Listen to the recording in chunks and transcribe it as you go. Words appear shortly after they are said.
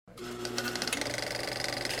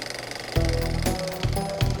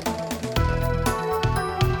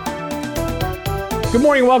Good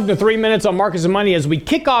morning, welcome to 3 Minutes on Markets and Money as we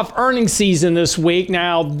kick off earnings season this week.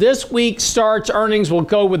 Now, this week starts earnings. We'll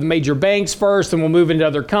go with major banks first, and we'll move into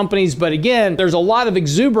other companies. But again, there's a lot of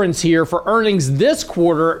exuberance here for earnings this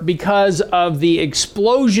quarter because of the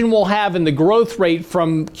explosion we'll have in the growth rate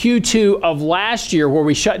from Q2 of last year where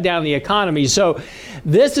we shut down the economy. So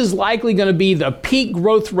this is likely going to be the peak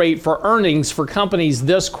growth rate for earnings for companies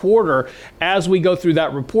this quarter as we go through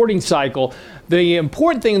that reporting cycle. The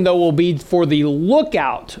important thing, though, will be for the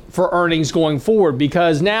lookout for earnings going forward,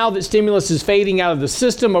 because now that stimulus is fading out of the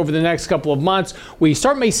system over the next couple of months, we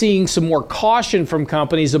start seeing some more caution from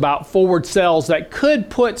companies about forward sales that could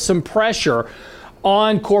put some pressure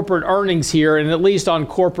on corporate earnings here, and at least on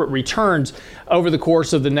corporate returns over the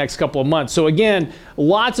course of the next couple of months. So again,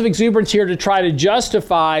 lots of exuberance here to try to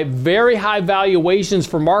justify very high valuations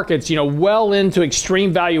for markets, well into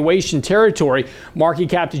extreme valuation territory. Market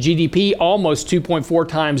cap to GDP, almost 2.4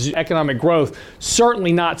 times economic growth.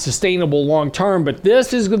 Certainly not sustainable long term, but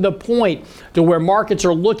this is the point to where markets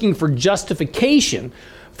are looking for justification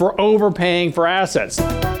for overpaying for assets.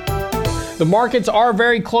 The markets are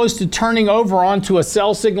very close to turning over onto a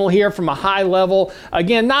sell signal here from a high level.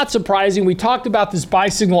 Again, not surprising. We talked about this buy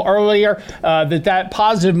signal earlier, that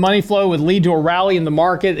positive money flow would lead to a rally in the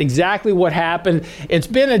market. Exactly what happened. It's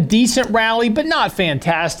been a decent rally, but not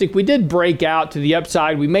fantastic. We did break out to the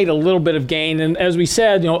upside. We made a little bit of gain. And as we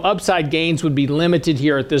said, upside gains would be limited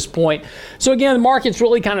here at this point. So again, the market's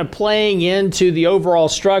really kind of playing into the overall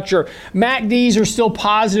structure. MACDs are still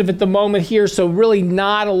positive at the moment here, so really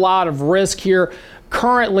not a lot of risk here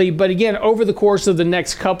currently, but again, over the course of the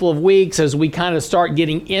next couple of weeks, as we kind of start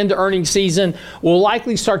getting into earnings season, we'll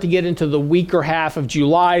likely start to get into the weaker half of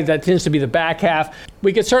July. That tends to be the back half.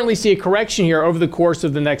 We could certainly see a correction here over the course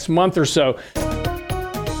of the next month or so.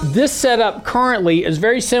 This setup currently is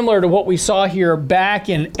very similar to what we saw here back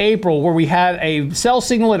in April, where we had a sell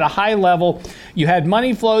signal at a high level. You had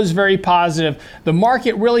money flows very positive. The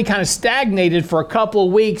market really kind of stagnated for a couple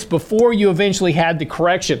of weeks before you eventually had the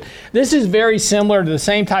correction. This is very similar to the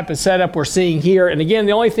same type of setup we're seeing here. And again,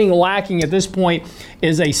 the only thing lacking at this point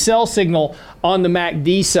is a sell signal on the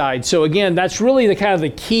MACD side. So again, that's really the kind of the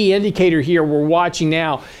key indicator here we're watching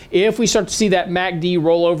now. If we start to see that MACD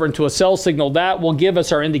roll over into a sell signal, that will give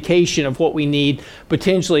us our indication of what we need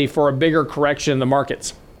potentially for a bigger correction in the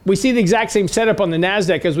markets. We see the exact same setup on the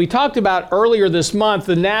NASDAQ. As we talked about earlier this month,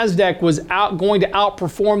 the NASDAQ was going to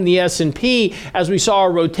outperform the S&P as we saw a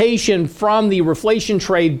rotation from the reflation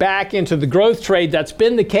trade back into the growth trade. That's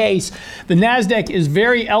been the case. The NASDAQ is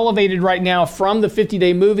very elevated right now from the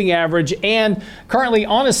 50-day moving average and currently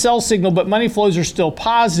on a sell signal, but money flows are still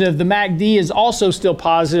positive. The MACD is also still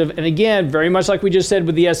positive. And again, very much like we just said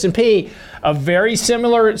with the S&P, a very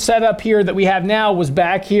similar setup here that we have now was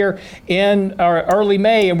back here in early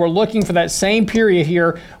May. And we're looking for that same period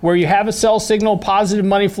here where you have a sell signal, positive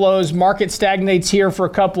money flows, market stagnates here for a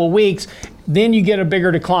couple of weeks, then you get a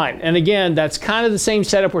bigger decline. And again, that's kind of the same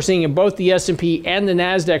setup we're seeing in both the S&P and the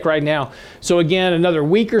NASDAQ right now. So again, another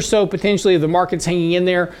week or so potentially of the markets hanging in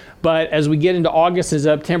there. But as we get into August and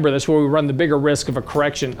September, that's where we run the bigger risk of a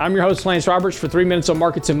correction. I'm your host, Lance Roberts, for 3 Minutes on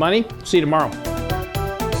Markets and Money. See you tomorrow.